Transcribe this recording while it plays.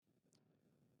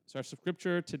So our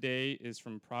scripture today is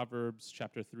from Proverbs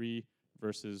chapter 3,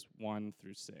 verses 1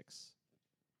 through 6.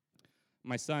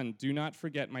 My son, do not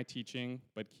forget my teaching,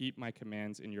 but keep my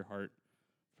commands in your heart,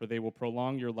 for they will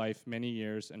prolong your life many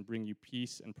years and bring you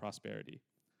peace and prosperity.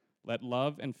 Let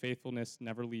love and faithfulness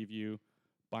never leave you.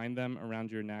 Bind them around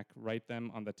your neck, write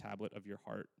them on the tablet of your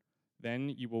heart.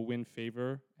 Then you will win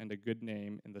favor and a good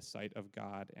name in the sight of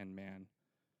God and man.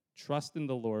 Trust in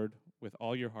the Lord with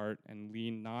all your heart and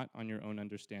lean not on your own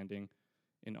understanding.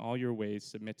 In all your ways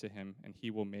submit to him, and he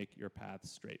will make your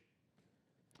paths straight.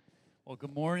 Well,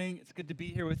 good morning. It's good to be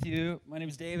here with you. My name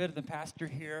is David, the pastor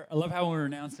here. I love how when we're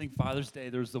announcing Father's Day,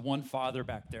 there's the one father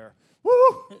back there. Woo!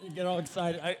 You get all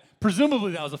excited.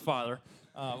 Presumably that was a father,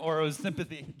 or it was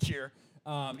sympathy cheer.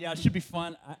 Yeah, it should be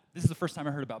fun. This is the first time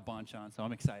I heard about Bonchon, so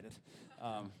I'm excited.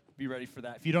 Be ready for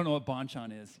that. If you don't know what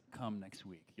Bonchon is, come next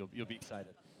week. You'll be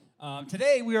excited.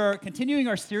 Today, we are continuing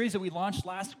our series that we launched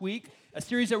last week, a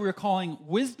series that we're calling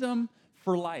Wisdom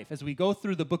for Life, as we go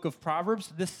through the book of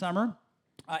Proverbs this summer.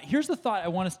 Here's the thought I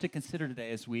want us to consider today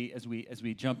as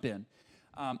we jump in.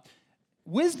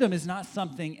 Wisdom is not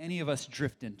something any of us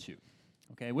drift into.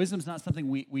 Okay, wisdom is not something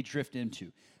we drift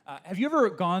into. Have you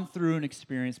ever gone through an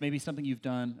experience, maybe something you've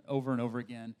done over and over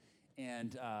again,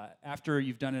 and after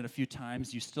you've done it a few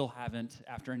times, you still haven't,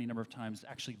 after any number of times,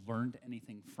 actually learned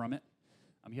anything from it?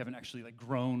 You haven't actually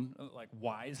grown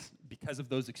wise because of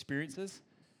those experiences.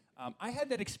 I had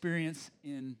that experience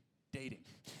in dating.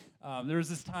 There was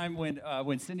this time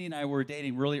when Cindy and I were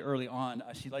dating really early on.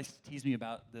 She likes to tease me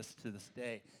about this to this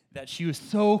day, that she was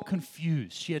so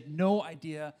confused. She had no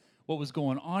idea what was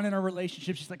going on in our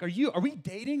relationship. She's like, are we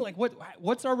dating?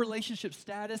 What's our relationship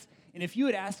status? And if you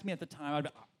had asked me at the time, I'd be,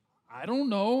 I don't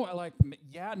know.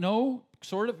 Yeah, no,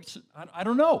 sort of. I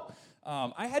don't know.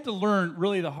 I had to learn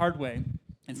really the hard way,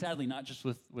 and sadly not just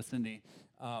with Cindy,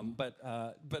 but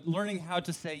learning how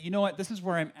to say, you know what, this is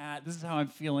where I'm at, this is how I'm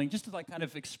feeling, just to kind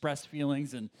of express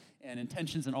feelings and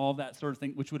intentions and all of that sort of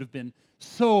thing, which would have been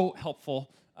so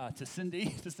helpful to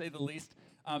Cindy, to say the least.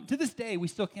 To this day, we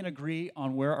still can't agree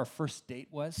on where our first date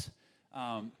was.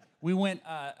 I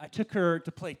took her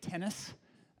to play tennis,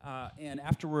 and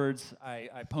afterwards, I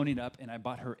ponied up and I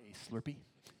bought her a Slurpee.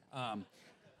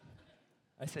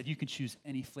 I said, you can choose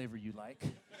any flavor you like,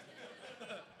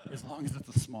 as long as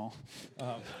it's a small.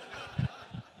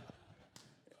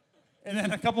 And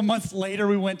then a couple months later,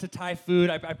 we went to Thai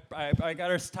food. I got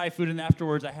her Thai food, and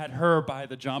afterwards, I had her buy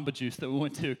the Jamba Juice that we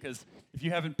went to, because if you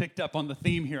haven't picked up on the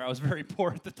theme here, I was very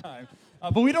poor at the time.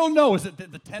 But we don't know. Was it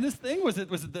the tennis thing? Was it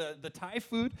the Thai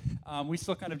food? We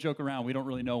still kind of joke around. We don't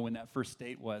really know when that first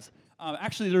date was.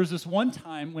 Actually, there was this one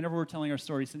time, whenever we're telling our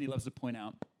story, Cindy loves to point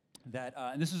out that,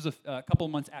 and this was a couple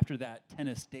months after that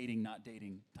tennis dating, not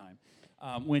dating time,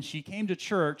 when she came to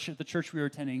church, at the church we were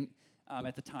attending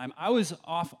at the time. I was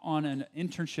off on an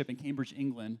internship in Cambridge,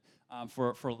 England,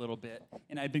 for a little bit,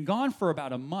 and I'd been gone for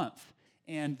about a month.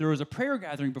 And there was a prayer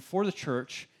gathering before the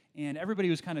church, and everybody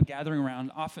was kind of gathering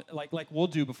around, often like we'll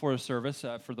do before the service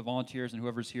for the volunteers and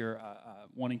whoever's here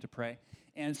wanting to pray.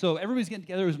 And so everybody's getting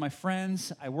together. It was my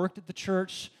friends. I worked at the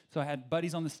church, so I had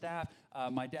buddies on the staff.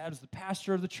 My dad was the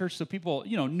pastor of the church, so people,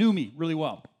 knew me really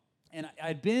well. And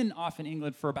I'd been off in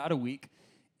England for about a week,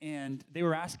 and they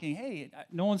were asking, hey,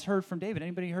 no one's heard from David.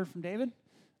 Anybody heard from David?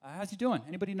 How's he doing?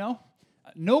 Anybody know?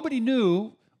 Nobody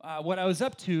knew what I was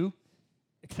up to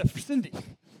except for Cindy.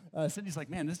 Cindy's like,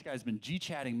 man, this guy's been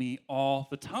G-chatting me all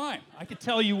the time. I could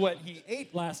tell you what he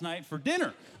ate last night for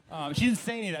dinner. She didn't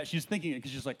say any of that. She was thinking it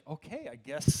because she's like, okay, I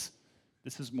guess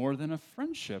this is more than a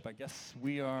friendship. I guess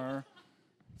we are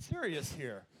serious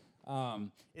here.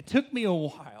 It took me a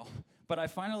while, but I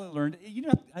finally learned,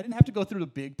 I didn't have to go through the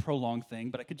big, prolonged thing,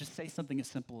 but I could just say something as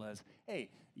simple as, hey,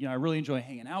 I really enjoy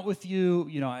hanging out with you.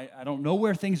 I don't know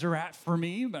where things are at for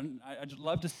me, but I'd just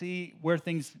love to see where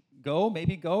things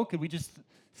maybe go. Could we just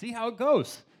see how it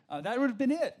goes? That would have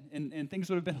been it, and things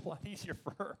would have been a lot easier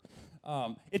for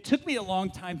her. It took me a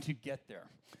long time to get there.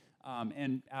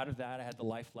 And out of that, I had the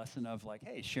life lesson of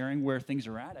hey, sharing where things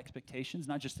are at, expectations,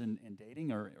 not just in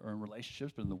dating or in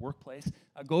relationships, but in the workplace,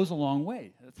 goes a long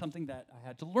way. That's something that I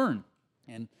had to learn,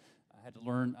 and I had to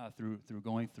learn through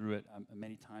going through it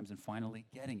many times and finally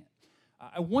getting it.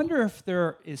 I wonder if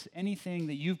there is anything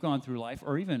that you've gone through life,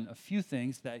 or even a few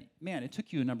things that, man, it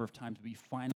took you a number of times, but you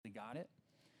finally got it.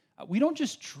 We don't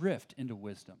just drift into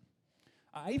wisdom.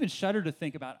 I even shudder to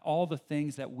think about all the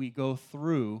things that we go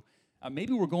through.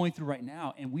 Maybe we're going through right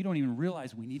now, and we don't even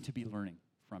realize we need to be learning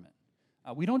from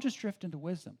it. We don't just drift into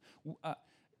wisdom.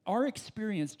 Our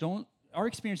experiences don't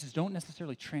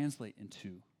necessarily translate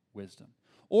into wisdom.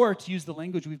 Or to use the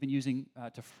language we've been using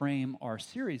to frame our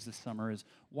series this summer is,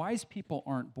 wise people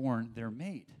aren't born, they're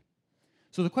made.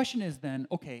 So the question is then,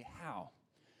 okay, how?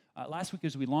 Last week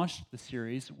as we launched the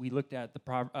series, we looked at the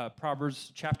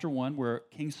Proverbs chapter 1, where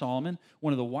King Solomon,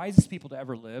 one of the wisest people to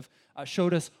ever live,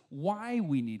 showed us why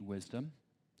we need wisdom.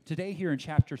 Today here in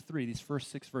chapter 3, these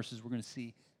first 6 verses, we're going to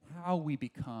see how we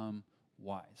become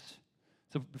wise.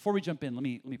 So before we jump in, let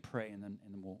me pray, and then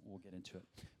we'll get into it.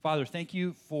 Father, thank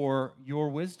you for your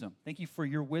wisdom. Thank you for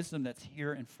your wisdom that's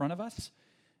here in front of us.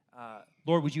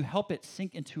 Lord, would you help it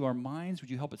sink into our minds? Would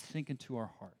you help it sink into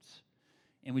our hearts?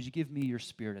 And would you give me your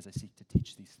spirit as I seek to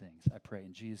teach these things? I pray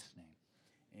in Jesus'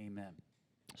 name. Amen.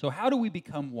 So how do we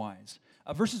become wise?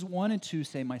 Verses 1 and 2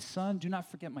 say, "My son, do not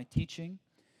forget my teaching,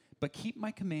 but keep my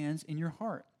commands in your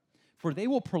heart, for they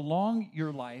will prolong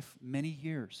your life many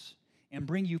years and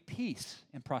bring you peace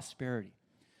and prosperity."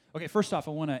 Okay, first off,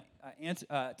 I want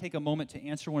to take a moment to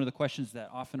answer one of the questions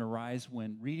that often arise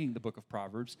when reading the book of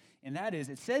Proverbs, and that is,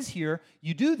 it says here,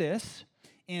 you do this,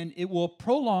 and it will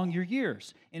prolong your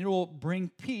years, and it will bring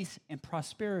peace and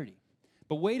prosperity.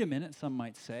 But wait a minute, some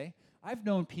might say, I've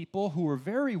known people who were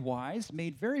very wise,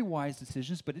 made very wise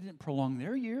decisions, but it didn't prolong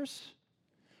their years.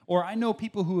 Or I know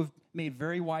people who have made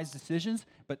very wise decisions,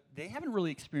 but they haven't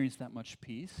really experienced that much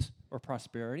peace or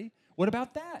prosperity. What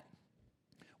about that?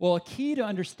 Well, a key to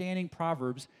understanding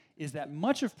Proverbs is that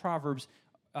much of Proverbs,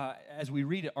 as we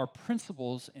read it, are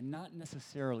principles and not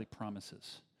necessarily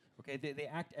promises. Okay, they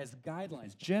act as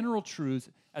guidelines, general truths,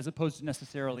 as opposed to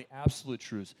necessarily absolute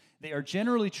truths. They are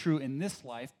generally true in this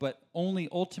life, but only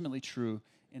ultimately true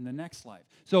in the next life.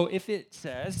 So if it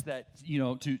says that,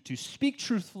 to speak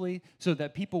truthfully so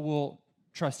that people will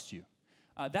trust you,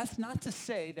 that's not to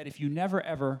say that if you never,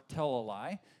 ever tell a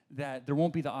lie, that there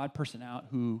won't be the odd person out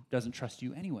who doesn't trust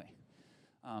you anyway.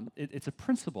 It's a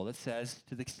principle that says,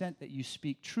 to the extent that you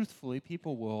speak truthfully,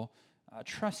 people will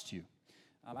trust you.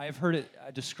 I have heard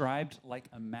it described like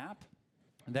a map.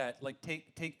 That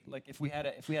if we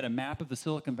had a map of the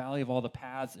Silicon Valley of all the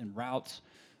paths and routes,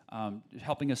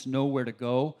 helping us know where to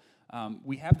go.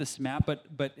 We have this map,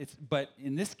 but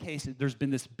in this case, there's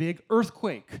been this big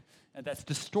earthquake that's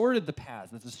distorted the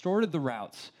paths, that's distorted the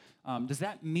routes. Does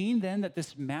that mean then that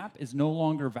this map is no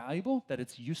longer valuable, that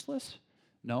it's useless?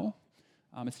 No.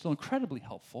 It's still incredibly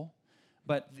helpful,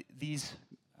 but these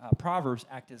proverbs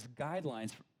act as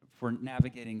guidelines for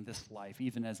navigating this life,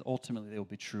 even as ultimately they will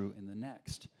be true in the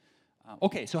next.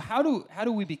 Okay, so how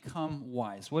do we become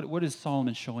wise? What is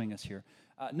Solomon showing us here?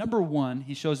 Number one,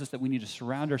 he shows us that we need to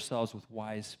surround ourselves with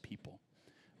wise people.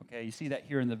 Okay, you see that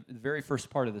here in the very first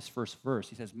part of this first verse.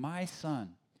 He says, "My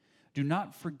son, do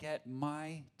not forget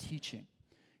my teaching."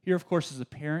 Here, of course, is a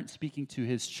parent speaking to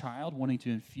his child, wanting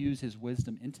to infuse his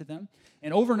wisdom into them.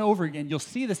 And over again, you'll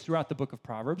see this throughout the book of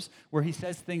Proverbs, where he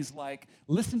says things like,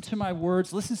 listen to my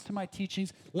words, listen to my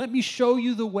teachings, let me show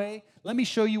you the way, let me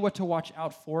show you what to watch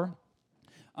out for.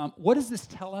 What does this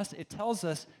tell us? It tells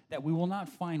us that we will not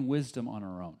find wisdom on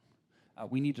our own.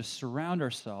 We need to surround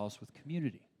ourselves with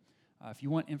community. If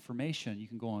you want information, you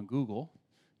can go on Google,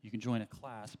 you can join a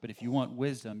class, but if you want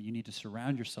wisdom, you need to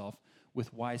surround yourself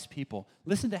with wise people.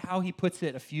 Listen to how he puts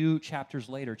it a few chapters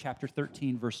later, chapter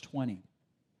 13, verse 20.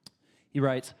 He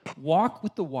writes, "Walk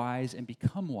with the wise and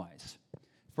become wise,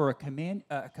 for a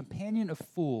companion of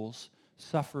fools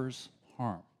suffers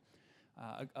harm."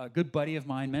 A good buddy of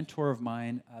mine, mentor of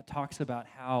mine, talks about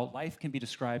how life can be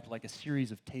described like a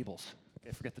series of tables.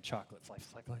 Okay, forget the chocolates.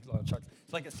 Life's like a lot of chocolates.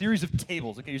 It's like a series of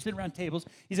tables. Okay, you're sitting around tables.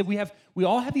 He said we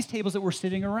all have these tables that we're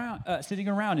sitting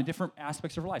around in different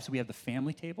aspects of our life. So we have the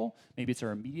family table. Maybe it's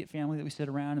our immediate family that we sit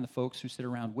around, and the folks who sit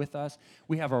around with us.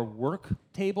 We have our work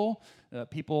table.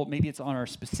 People, maybe it's on our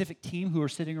specific team who are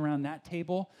sitting around that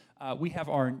table. We have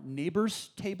our neighbor's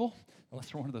table.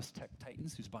 Unless you're one of those tech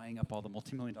titans who's buying up all the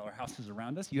multi-million-dollar houses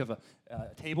around us. You have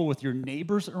a table with your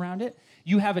neighbors around it.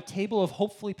 You have a table of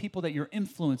hopefully people that you're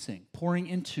influencing, pouring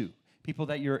into, people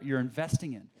that you're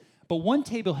investing in. But one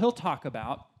table he'll talk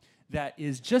about that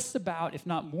is just about, if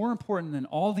not more important than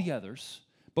all the others,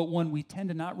 but one we tend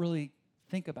to not really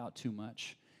think about too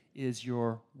much, is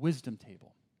your wisdom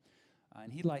table.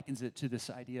 And he likens it to this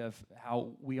idea of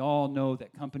how we all know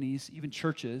that companies, even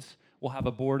churches, will have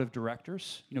a board of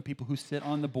directors, people who sit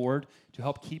on the board to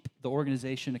help keep the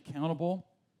organization accountable,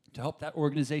 to help that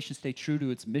organization stay true to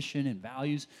its mission and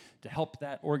values, to help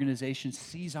that organization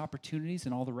seize opportunities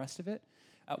and all the rest of it.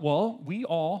 Well, we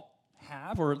all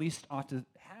have, or at least ought to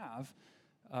have,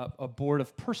 a board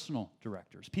of personal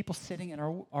directors, people sitting at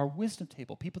our wisdom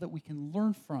table, people that we can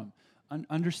learn from,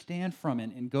 understand from,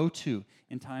 and go to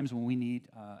in times when we need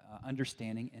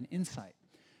understanding and insight.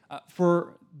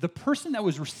 For the person that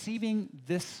was receiving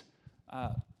this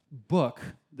book,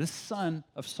 this son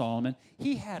of Solomon,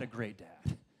 he had a great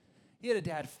dad. He had a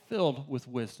dad filled with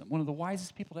wisdom, one of the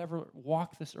wisest people to ever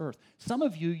walk this earth. Some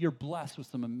of you, you're blessed with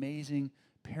some amazing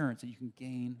parents that you can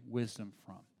gain wisdom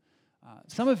from.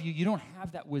 Some of you, you don't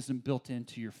have that wisdom built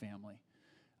into your family.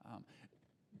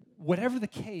 Whatever the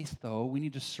case, though, we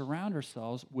need to surround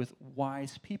ourselves with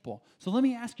wise people. So let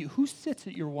me ask you, who sits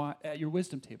at your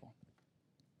wisdom table?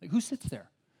 Like, who sits there?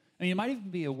 I mean, it might even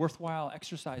be a worthwhile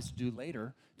exercise to do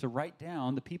later to write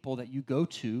down the people that you go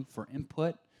to for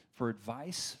input, for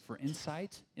advice, for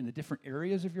insight in the different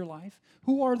areas of your life.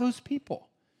 Who are those people?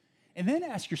 And then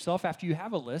ask yourself, after you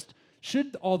have a list,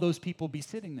 should all those people be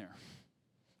sitting there?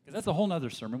 Because that's a whole other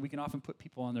sermon. We can often put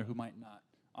people on there who might not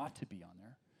ought to be on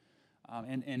there.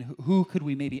 And who could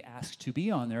we maybe ask to be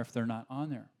on there if they're not on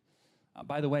there?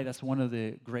 By the way, that's one of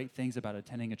the great things about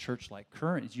attending a church like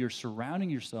Current is you're surrounding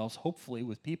yourselves, hopefully,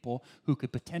 with people who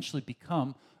could potentially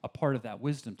become a part of that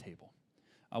wisdom table.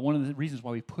 One of the reasons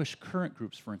why we push Current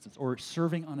groups, for instance, or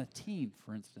serving on a team,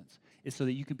 for instance, is so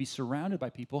that you could be surrounded by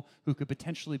people who could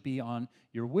potentially be on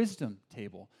your wisdom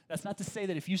table. That's not to say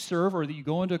that if you serve or that you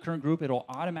go into a Current group, it'll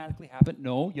automatically happen.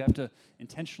 No, you have to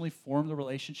intentionally form the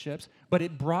relationships, but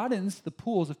it broadens the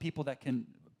pools of people that can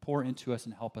pour into us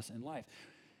and help us in life.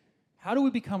 How do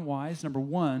we become wise? Number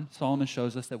one, Solomon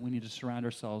shows us that we need to surround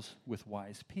ourselves with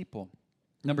wise people.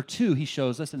 Number two, he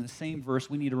shows us in the same verse,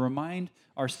 we need to remind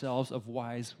ourselves of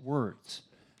wise words.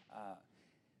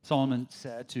 Solomon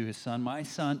said to his son, "My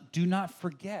son, do not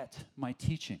forget my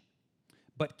teaching,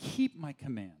 but keep my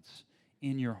commands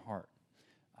in your heart."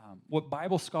 What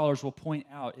Bible scholars will point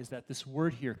out is that this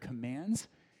word here, commands,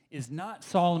 is not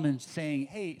Solomon saying,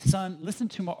 "Hey, son, listen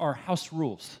to our house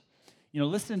rules.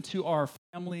 Listen to our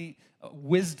family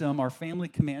wisdom, our family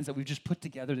commands that we've just put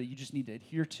together that you just need to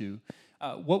adhere to."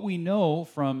 What we know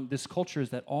from this culture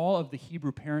is that all of the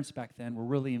Hebrew parents back then were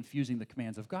really infusing the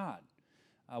commands of God.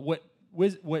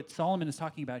 What Solomon is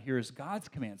talking about here is God's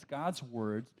commands, God's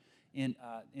words in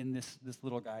this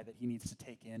little guy that he needs to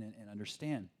take in and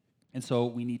understand. And so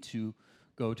we need to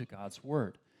go to God's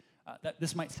word.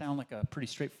 This might sound like a pretty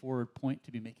straightforward point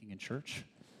to be making in church,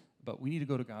 but we need to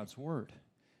go to God's word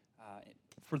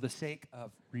for the sake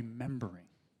of remembering.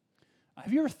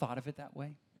 Have you ever thought of it that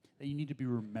way? That you need to be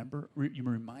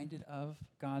reminded of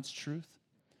God's truth?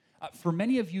 For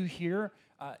many of you here,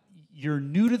 you're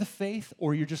new to the faith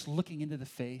or you're just looking into the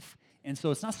faith. And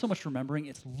so it's not so much remembering,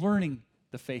 it's learning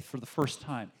the faith for the first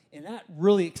time. And that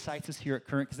really excites us here at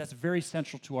Current because that's very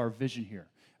central to our vision here.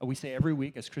 We say every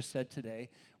week, as Chris said today,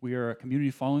 we are a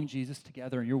community following Jesus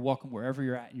together, and you're welcome wherever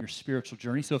you're at in your spiritual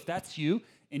journey. So if that's you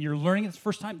and you're learning it the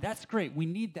first time, that's great. We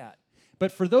need that.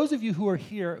 But for those of you who are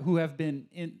here who have been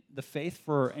in the faith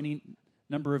for any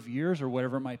number of years or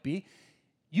whatever it might be,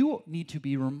 you need to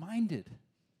be reminded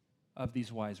of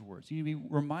these wise words. You need to be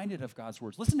reminded of God's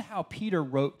words. Listen to how Peter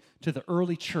wrote to the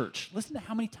early church. Listen to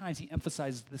how many times he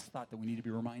emphasizes this thought that we need to be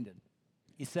reminded.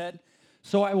 He said,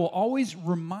 "So I will always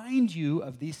remind you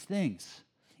of these things,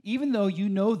 even though you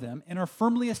know them and are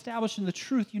firmly established in the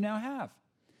truth you now have.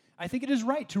 I think it is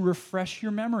right to refresh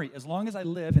your memory as long as I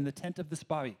live in the tent of this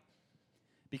body,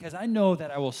 because I know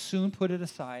that I will soon put it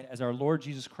aside as our Lord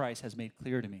Jesus Christ has made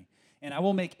clear to me. And I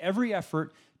will make every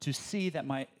effort to see that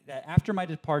after my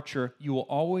departure, you will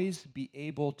always be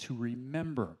able to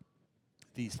remember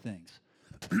these things."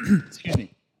 Excuse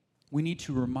me. We need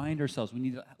to remind ourselves. We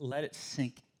need to let it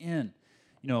sink in.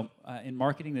 In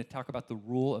marketing, they talk about the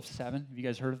rule of 7. Have you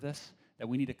guys heard of this? That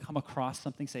we need to come across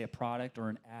something, say a product or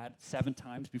an ad, 7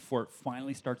 times before it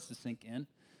finally starts to sink in.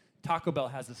 Taco Bell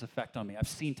has this effect on me. I've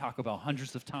seen Taco Bell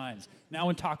hundreds of times. Now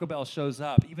when Taco Bell shows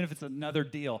up, even if it's another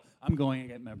deal, I'm going to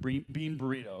get my bean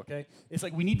burrito, okay? It's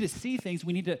like we need to see things.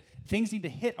 Things need to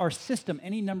hit our system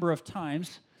any number of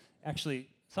times. Actually,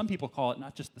 some people call it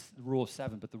not just the rule of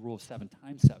 7, but the rule of 7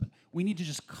 times 7. We need to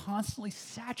just constantly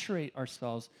saturate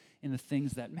ourselves in the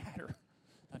things that matter,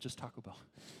 not just Taco Bell.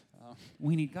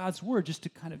 We need God's word just to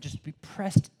kind of just be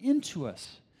pressed into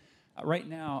us. Right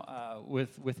now,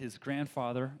 with his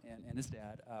grandfather and his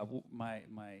dad,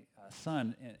 my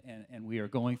son, and we are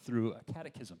going through a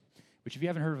catechism, which if you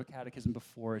haven't heard of a catechism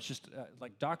before, it's just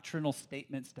like doctrinal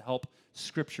statements to help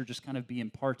Scripture just kind of be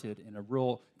imparted in a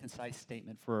real concise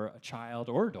statement for a child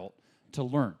or adult to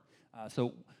learn.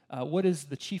 So what is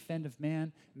the chief end of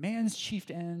man? Man's chief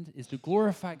end is to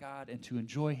glorify God and to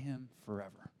enjoy him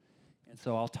forever. And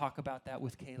so I'll talk about that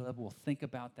with Caleb. We'll think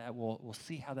about that. We'll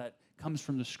see how that comes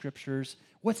from the Scriptures.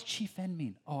 What's chief end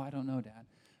mean? Oh, I don't know, Dad.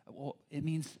 Well, it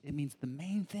means the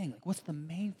main thing. Like, what's the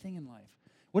main thing in life?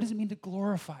 What does it mean to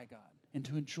glorify God and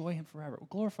to enjoy him forever? Well,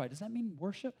 glorify, does that mean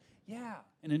worship? Yeah.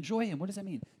 And enjoy him, what does that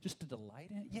mean? Just to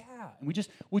delight in it? Yeah.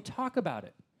 And we talk about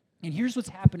it. And here's what's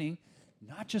happening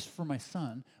not just for my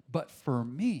son, but for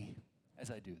me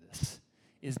as I do this,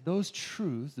 is those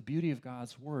truths, the beauty of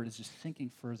God's word, is just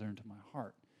sinking further into my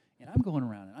heart. And I'm going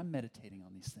around and I'm meditating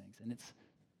on these things, and it's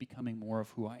becoming more of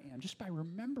who I am just by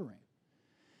remembering.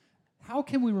 How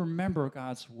can we remember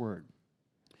God's word?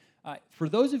 For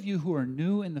those of you who are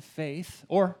new in the faith,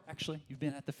 or actually you've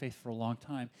been at the faith for a long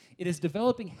time, it is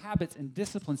developing habits and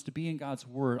disciplines to be in God's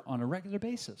word on a regular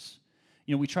basis.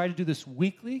 You know, we try to do this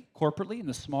weekly, corporately, in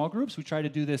the small groups. We try to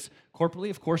do this corporately,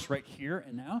 of course, right here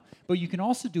and now. But you can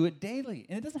also do it daily.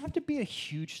 And it doesn't have to be a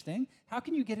huge thing. How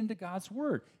can you get into God's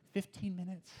word? 15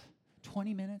 minutes,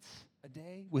 20 minutes a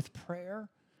day with prayer.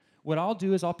 What I'll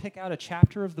do is I'll pick out a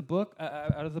chapter of the book,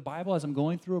 out of the Bible as I'm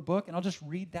going through a book, and I'll just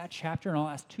read that chapter, and I'll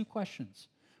ask 2 questions.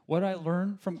 What did I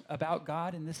learn about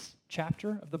God in this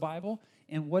chapter of the Bible,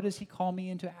 and what does he call me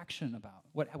into action about?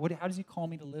 How does he call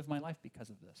me to live my life because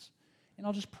of this? And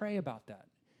I'll just pray about that.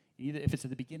 Either if it's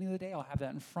at the beginning of the day, I'll have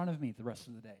that in front of me the rest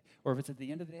of the day. Or if it's at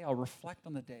the end of the day, I'll reflect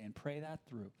on the day and pray that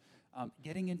through.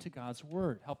 Getting into God's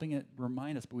word, helping it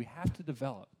remind us, but we have to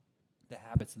develop the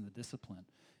habits and the discipline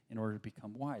in order to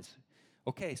become wise.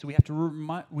 Okay, so we have to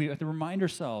remind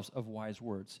ourselves of wise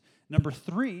words. Number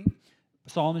 3,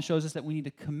 Solomon shows us that we need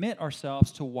to commit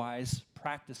ourselves to wise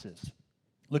practices.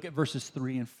 Look at verses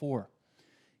 3 and 4.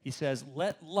 He says,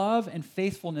 "Let love and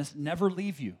faithfulness never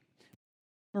leave you.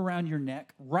 Around your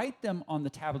neck, write them on the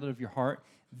tablet of your heart,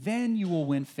 then you will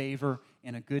win favor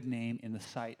and a good name in the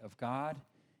sight of God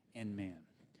and man."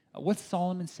 What's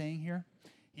Solomon saying here?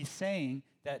 He's saying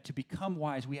that to become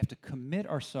wise, we have to commit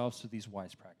ourselves to these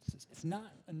wise practices. It's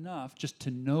not enough just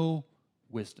to know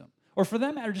wisdom. Or for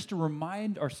that matter, just to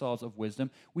remind ourselves of wisdom,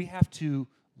 we have to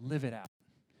live it out.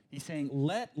 He's saying,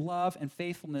 let love and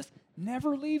faithfulness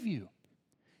never leave you.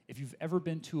 If you've ever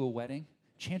been to a wedding,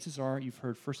 chances are you've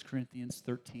heard 1 Corinthians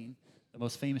 13, the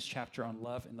most famous chapter on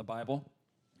love in the Bible.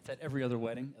 It's at every other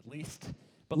wedding, at least.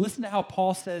 But listen to how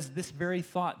Paul says this very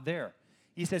thought there.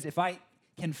 He says, if I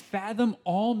can fathom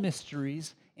all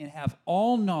mysteries and have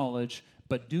all knowledge,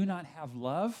 but do not have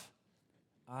love,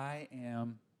 I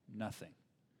am nothing.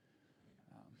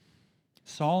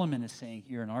 Solomon is saying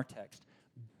here in our text,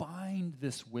 bind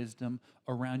this wisdom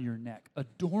around your neck.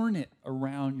 Adorn it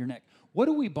around your neck. What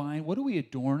do we bind? What do we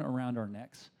adorn around our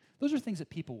necks? Those are things that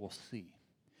people will see.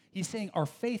 He's saying our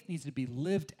faith needs to be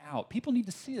lived out. People need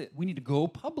to see it. We need to go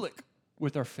public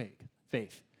with our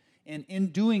faith. And in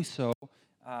doing so,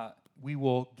 we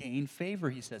will gain favor,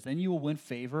 he says. Then you will win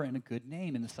favor and a good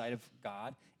name in the sight of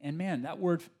God and man. That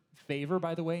word favor,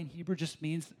 by the way, in Hebrew just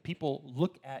means people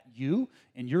look at you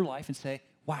and your life and say,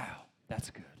 wow, that's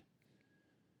good.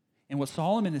 And what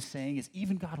Solomon is saying is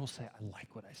even God will say, I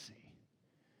like what I see.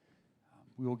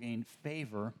 We will gain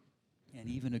favor and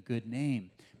even a good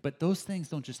name. But those things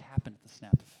don't just happen at the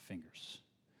snap of fingers.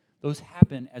 Those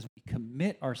happen as we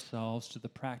commit ourselves to the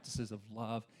practices of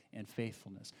love and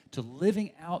faithfulness, to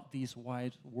living out these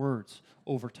wise words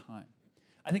over time.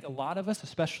 I think a lot of us,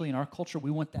 especially in our culture, we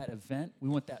want that event, we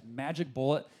want that magic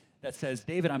bullet that says,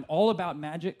 David, I'm all about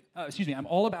I'm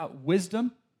all about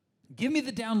wisdom. Give me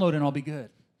the download and I'll be good.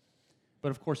 But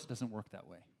of course, it doesn't work that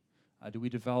way. Do we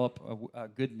develop a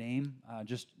good name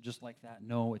just like that?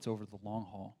 No, it's over the long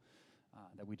haul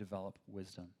that we develop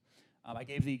wisdom. I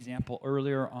gave the example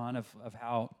earlier on of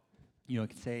how, it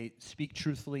can say, speak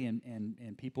truthfully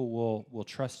and people will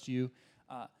trust you.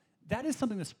 That is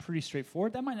something that's pretty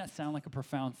straightforward. That might not sound like a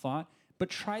profound thought, but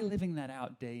try living that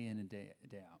out day in and day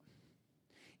out.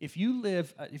 If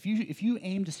you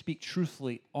aim to speak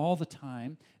truthfully all the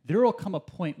time, there will come a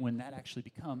point when that actually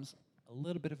becomes a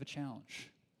little bit of a challenge.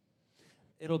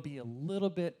 It'll be a little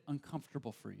bit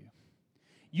uncomfortable for you.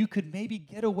 You could maybe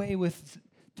get away with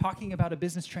talking about a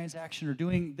business transaction or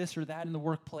doing this or that in the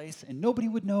workplace, and nobody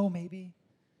would know, maybe.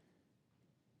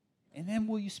 And then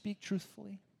will you speak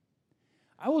truthfully?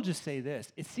 I will just say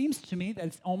this. It seems to me that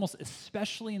it's almost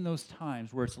especially in those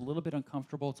times where it's a little bit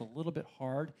uncomfortable, it's a little bit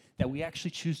hard, that we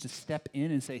actually choose to step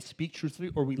in and say, speak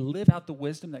truthfully, or we live out the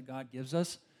wisdom that God gives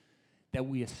us, that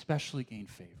we especially gain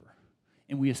favor,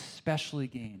 and we especially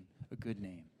gain a good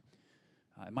name.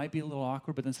 It might be a little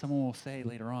awkward, but then someone will say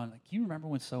later on, like, you remember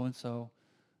when so-and-so,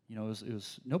 it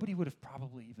was nobody would have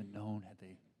probably even known had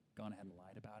they gone ahead and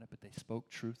lied about it, but they spoke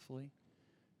truthfully.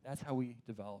 That's how we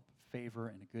develop favor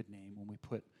and a good name, when we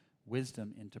put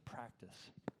wisdom into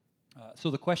practice.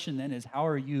 So the question then is, how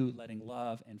are you letting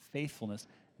love and faithfulness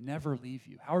never leave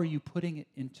you? How are you putting it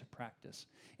into practice?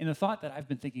 And the thought that I've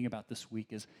been thinking about this week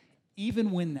is,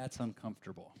 even when that's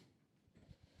uncomfortable.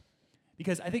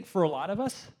 Because I think for a lot of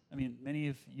us, many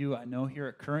of you I know here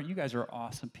at Current, you guys are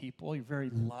awesome people. You're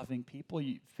very loving people,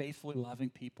 faithfully loving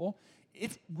people.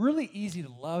 it's really easy to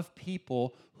love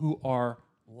people who are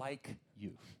like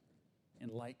you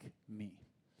and like me.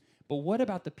 But what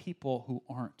about the people who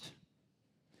aren't?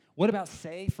 What about,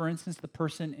 say, for instance, the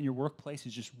person in your workplace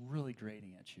who's just really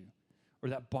grating at you, or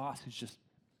that boss who's just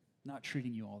not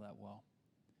treating you all that well?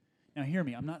 Now, hear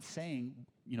me. I'm not saying,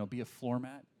 be a floor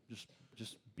mat,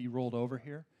 just be rolled over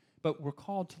here. But we're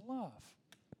called to love.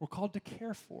 We're called to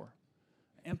care for,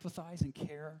 empathize and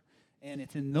care. And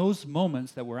it's in those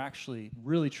moments that we're actually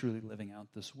really, truly living out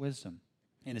this wisdom.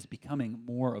 And it's becoming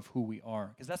more of who we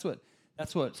are. Because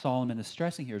that's what Solomon is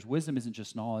stressing here, is wisdom isn't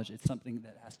just knowledge. It's something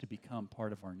that has to become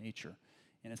part of our nature.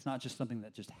 And it's not just something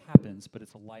that just happens, but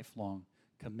it's a lifelong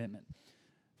commitment.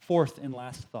 Fourth and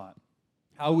last thought.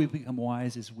 How we become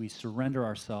wise is we surrender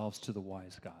ourselves to the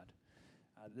wise God.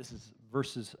 This is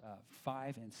verses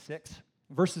 5 and 6,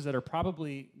 verses that are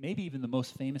probably maybe even the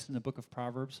most famous in the book of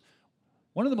Proverbs.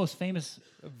 One of the most famous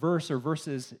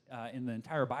verses in the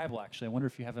entire Bible, actually. I wonder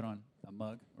if you have it on a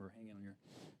mug or hanging on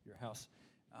your house.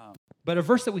 But a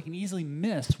verse that we can easily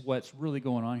miss what's really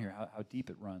going on here, how deep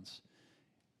it runs.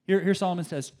 Here Solomon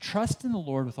says, "Trust in the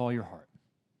Lord with all your heart,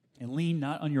 and lean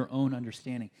not on your own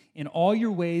understanding. In all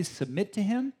your ways submit to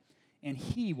him, and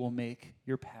he will make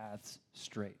your paths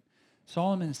straight."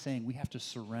 Solomon is saying we have to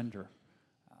surrender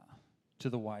to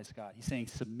the wise God. He's saying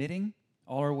submitting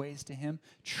all our ways to him,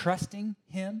 trusting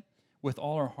him with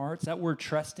all our hearts. That word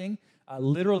trusting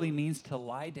literally means to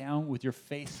lie down with your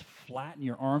face flat and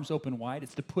your arms open wide.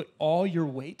 It's to put all your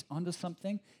weight onto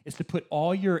something. It's to put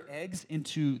all your eggs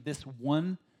into this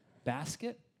one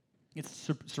basket.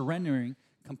 It's surrendering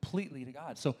completely to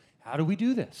God. So how do we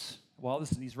do this? Well,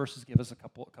 these verses give us a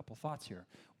couple thoughts here.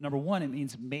 Number one, it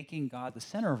means making God the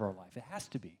center of our life. It has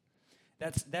to be.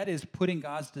 That is putting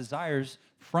God's desires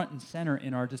front and center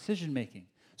in our decision making.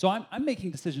 So I'm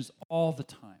making decisions all the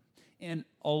time. And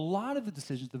a lot of the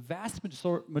decisions, the vast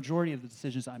majority of the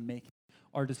decisions I'm making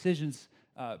are decisions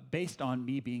based on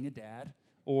me being a dad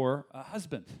or a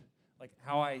husband. Like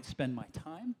how I spend my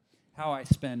time, how I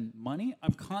spend money.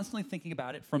 I'm constantly thinking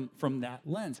about it from that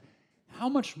lens. How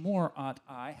much more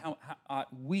how ought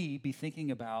we be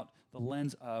thinking about the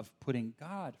lens of putting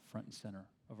God front and center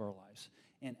of our lives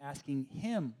and asking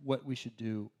him what we should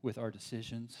do with our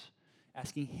decisions,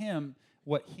 asking him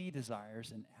what he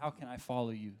desires and how can I follow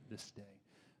you this day?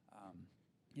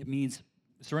 It means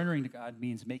surrendering to God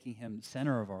means making him the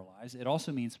center of our lives. It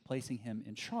also means placing him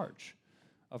in charge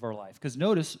of our life. Because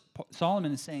notice,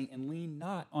 Solomon is saying, and lean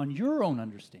not on your own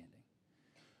understanding.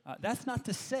 That's not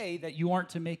to say that you aren't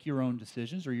to make your own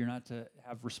decisions or you're not to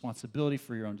have responsibility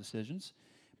for your own decisions.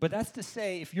 But that's to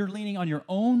say, if you're leaning on your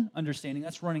own understanding,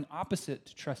 that's running opposite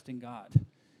to trusting God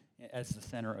as the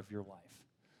center of your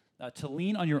life. To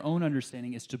lean on your own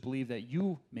understanding is to believe that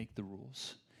you make the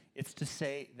rules. It's to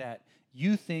say that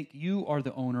you think you are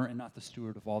the owner and not the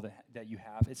steward of all that you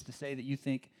have. It's to say that you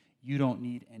think you don't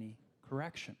need any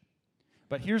correction.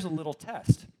 But here's a little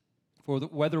test for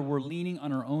whether we're leaning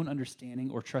on our own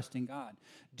understanding or trusting God.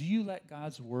 Do you let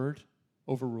God's word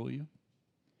overrule you?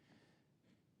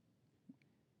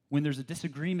 When there's a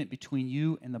disagreement between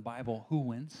you and the Bible, who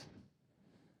wins?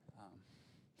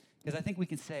 Because I think we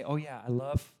can say, oh yeah, I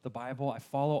love the Bible, I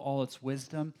follow all its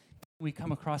wisdom. We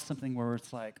come across something where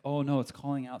it's like, oh no, it's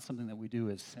calling out something that we do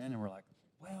as sin, and we're like,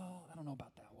 well, I don't know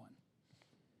about that one.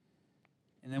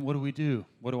 And then what do?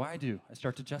 What do? I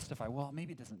start to justify, well,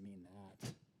 maybe it doesn't mean that.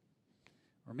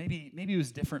 Or maybe it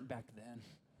was different back then.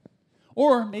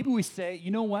 Or maybe we say,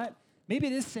 you know what? Maybe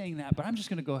it is saying that, but I'm just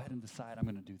going to go ahead and decide I'm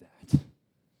going to do that.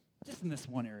 Just in this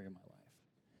one area of my life.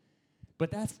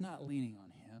 But that's not leaning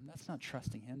on him. That's not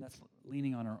trusting him. That's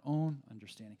leaning on our own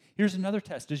understanding. Here's another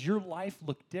test. Does your life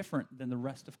look different than the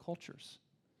rest of cultures?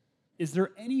 Is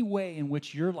there any way in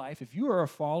which your life, if you are a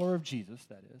follower of Jesus,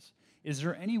 that is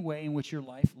there any way in which your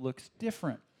life looks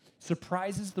different,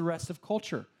 surprises the rest of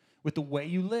culture? With the way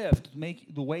you live,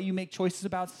 the way you make choices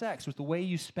about sex, with the way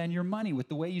you spend your money, with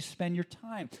the way you spend your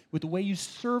time, with the way you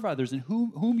serve others and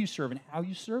whom you serve and how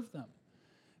you serve them.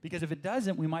 Because if it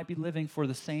doesn't, we might be living for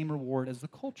the same reward as the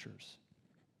cultures.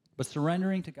 But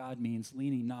surrendering to God means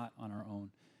leaning not on our own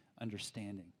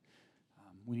understanding.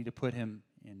 We need to put him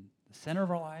in the center of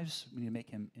our lives. We need to make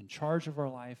him in charge of our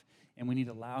life. And we need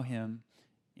to allow him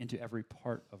into every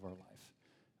part of our life.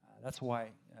 That's why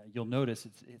you'll notice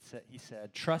he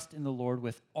said, trust in the Lord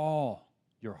with all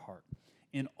your heart.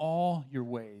 In all your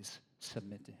ways,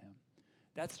 submit to him.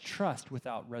 That's trust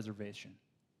without reservation.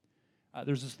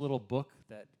 There's this little book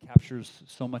that captures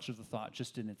so much of the thought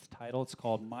just in its title. It's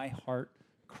called My Heart,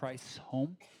 Christ's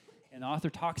Home. And the author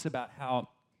talks about how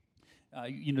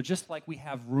Just like we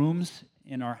have rooms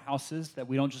in our houses that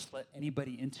we don't just let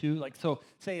anybody into. Like, so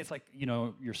say it's like,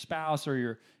 your spouse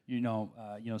or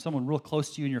someone real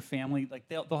close to you in your family. Like,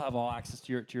 they'll have all access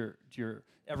to your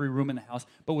every room in the house.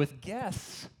 But with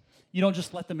guests, you don't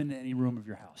just let them into any room of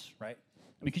your house, right?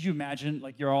 I mean, could you imagine,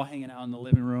 like, you're all hanging out in the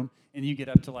living room, and you get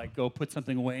up to, like, go put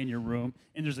something away in your room,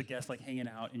 and there's a guest, like, hanging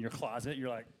out in your closet. You're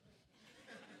like,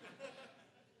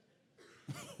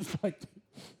 it's like,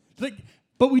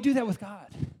 but we do that with God,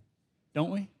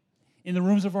 don't we? In the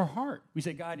rooms of our heart. We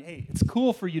say, God, hey, it's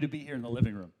cool for you to be here in the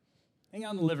living room. Hang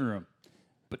out in the living room.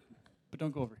 But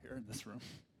don't go over here in this room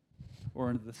or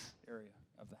into this area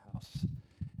of the house.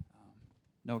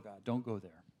 No, God, don't go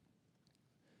there.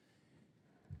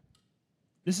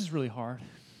 This is really hard.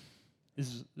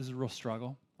 This is a real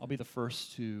struggle. I'll be the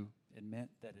first to admit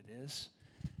that it is.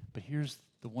 But here's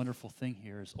the wonderful thing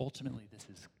here is ultimately this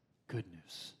is good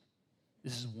news.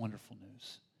 This is wonderful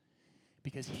news.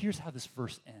 Because here's how this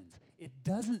verse ends. It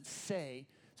doesn't say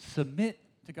submit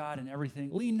to God in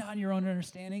everything, lean not on your own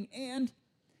understanding, and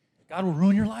God will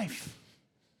ruin your life.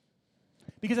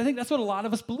 Because I think that's what a lot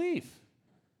of us believe.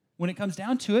 When it comes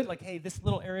down to it, like, hey, this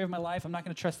little area of my life, I'm not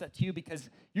going to trust that to you because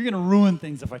you're going to ruin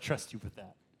things if I trust you with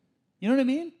that. You know what I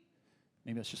mean?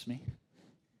 Maybe that's just me.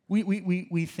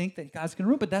 We think that God's going to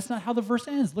ruin, but that's not how the verse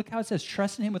ends. Look how it says,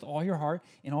 trust in him with all your heart,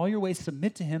 in all your ways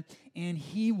submit to him, and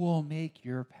he will make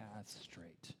your paths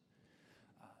straight.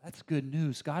 That's good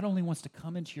news. God only wants to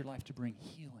come into your life to bring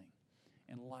healing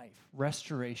and life,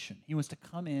 restoration. He wants to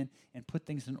come in and put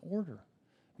things in order,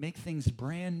 make things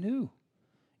brand new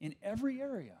in every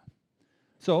area.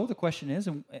 So the question is,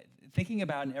 thinking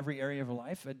about in every area of your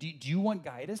life, do you want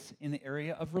guidance in the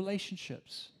area of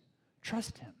relationships?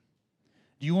 Trust him.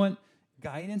 Do you want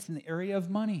guidance in the area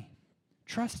of money?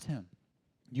 Trust him.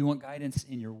 Do you want guidance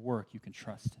in your work? You can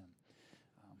trust him.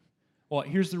 Well,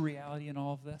 here's the reality in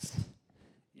all of this.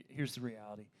 Here's the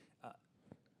reality.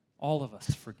 All of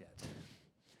us forget.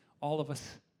 All of us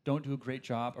don't do a great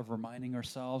job of reminding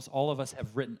ourselves. All of us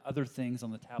have written other things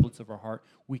on the tablets of our heart.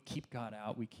 We keep God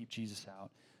out. We keep Jesus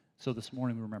out. So this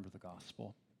morning we remember the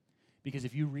gospel. Because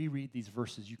if you reread these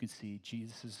verses, you can see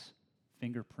Jesus'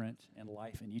 fingerprint and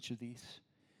life in each of these.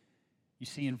 You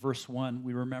see in verse 1,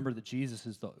 we remember that Jesus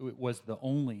was the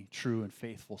only true and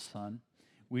faithful Son.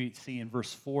 We see in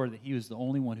verse 4 that he was the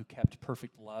only one who kept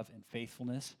perfect love and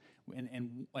faithfulness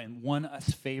and won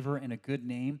us favor and a good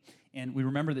name. And we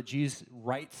remember that Jesus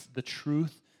writes the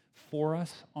truth for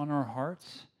us on our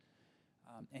hearts.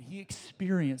 And he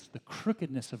experienced the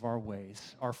crookedness of our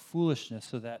ways, our foolishness,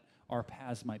 so that our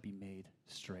paths might be made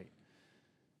straight.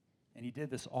 And he did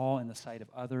this all in the sight of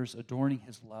others, adorning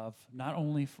his love, not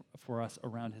only for us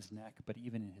around his neck, but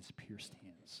even in his pierced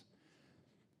hands.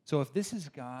 So if this is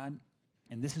God,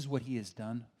 and this is what he has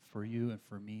done for you and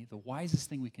for me, the wisest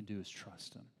thing we can do is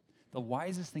trust him. The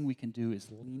wisest thing we can do is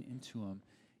lean into him,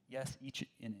 yes,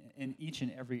 in each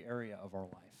and every area of our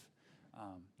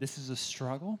life. This is a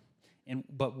struggle,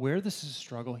 but where this is a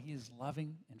struggle, he is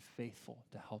loving and faithful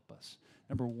to help us.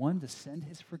 Number one, to send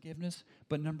his forgiveness,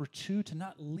 but number two, to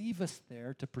not leave us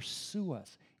there, to pursue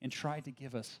us and try to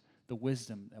give us the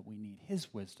wisdom that we need,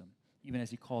 his wisdom, even as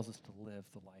he calls us to live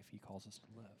the life he calls us to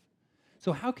live.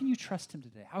 So how can you trust him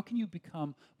today? How can you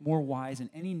become more wise in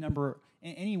any number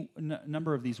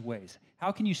of these ways?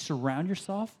 How can you surround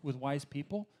yourself with wise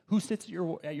people? Who sits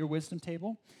at your wisdom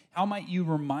table? How might you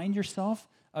remind yourself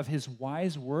of his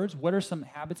wise words? What are some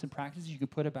habits and practices you can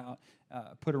put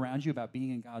around you about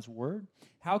being in God's word?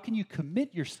 How can you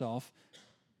commit yourself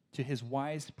to his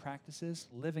wise practices,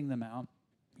 living them out,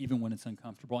 even when it's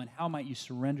uncomfortable? And how might you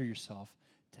surrender yourself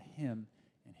to him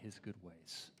and his good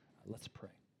ways? Let's pray.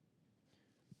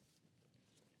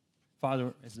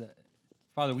 Father,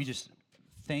 we just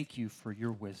thank you for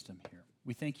your wisdom here.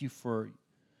 We thank you for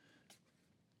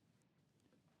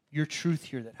your truth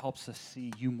here that helps us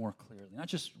see you more clearly. Not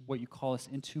just what you call us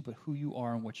into, but who you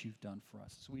are and what you've done for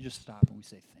us. So we just stop and we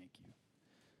say thank you.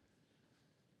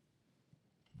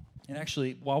 And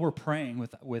actually, while we're praying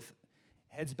with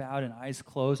heads bowed and eyes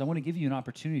closed, I want to give you an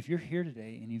opportunity. If you're here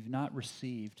today and you've not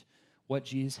received what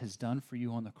Jesus has done for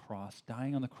you on the cross,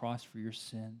 dying on the cross for your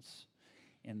sins,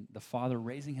 and the Father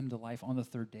raising him to life on the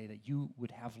third day, that you would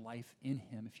have life in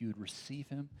him if you would receive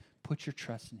him, put your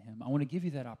trust in him. I want to give you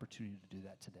that opportunity to do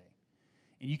that today.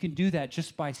 And you can do that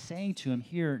just by saying to him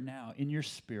here now in your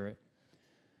spirit,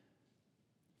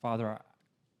 Father,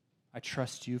 I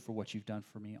trust you for what you've done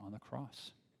for me on the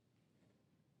cross.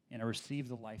 And I receive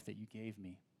the life that you gave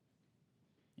me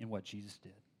in what Jesus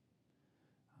did.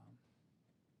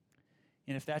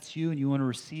 And if that's you and you want to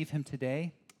receive him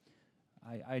today,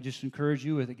 I just encourage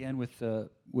you with the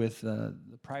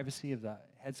privacy of the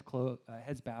heads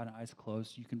bowed and eyes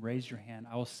closed. You can raise your hand.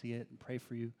 I will see it and pray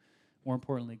for you. More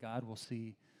importantly, God will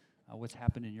see what's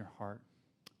happened in your heart.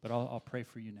 But I'll pray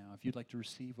for you now. If you'd like to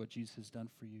receive what Jesus has done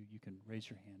for you, you can raise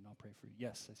your hand and I'll pray for you.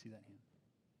 Yes, I see that hand.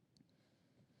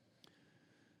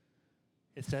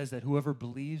 It says that whoever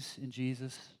believes in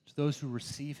Jesus, to those who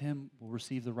receive him, will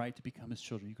receive the right to become his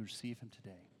children. You can receive him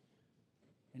today.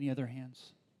 Any other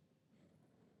hands?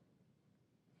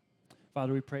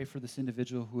 Father, we pray for this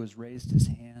individual who has raised his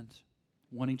hand,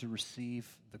 wanting to receive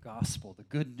the gospel, the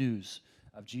good news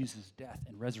of Jesus' death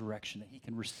and resurrection that he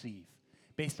can receive,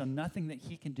 based on nothing that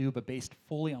he can do, but based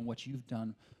fully on what you've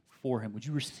done for him. Would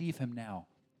you receive him now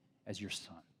as your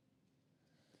son?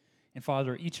 And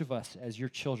Father, each of us as your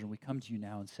children, we come to you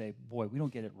now and say, boy, we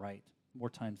don't get it right more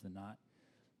times than not,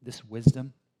 this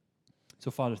wisdom. So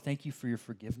Father, thank you for your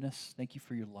forgiveness. Thank you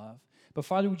for your love. But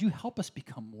Father, would you help us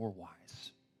become more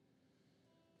wise?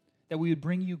 That we would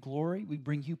bring you glory, we'd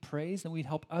bring you praise, and we'd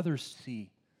help others see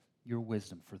your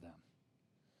wisdom for them.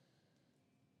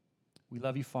 We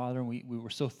love you, Father, and we're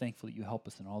so thankful that you help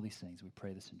us in all these things. We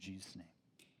pray this in Jesus' name.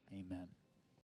 Amen.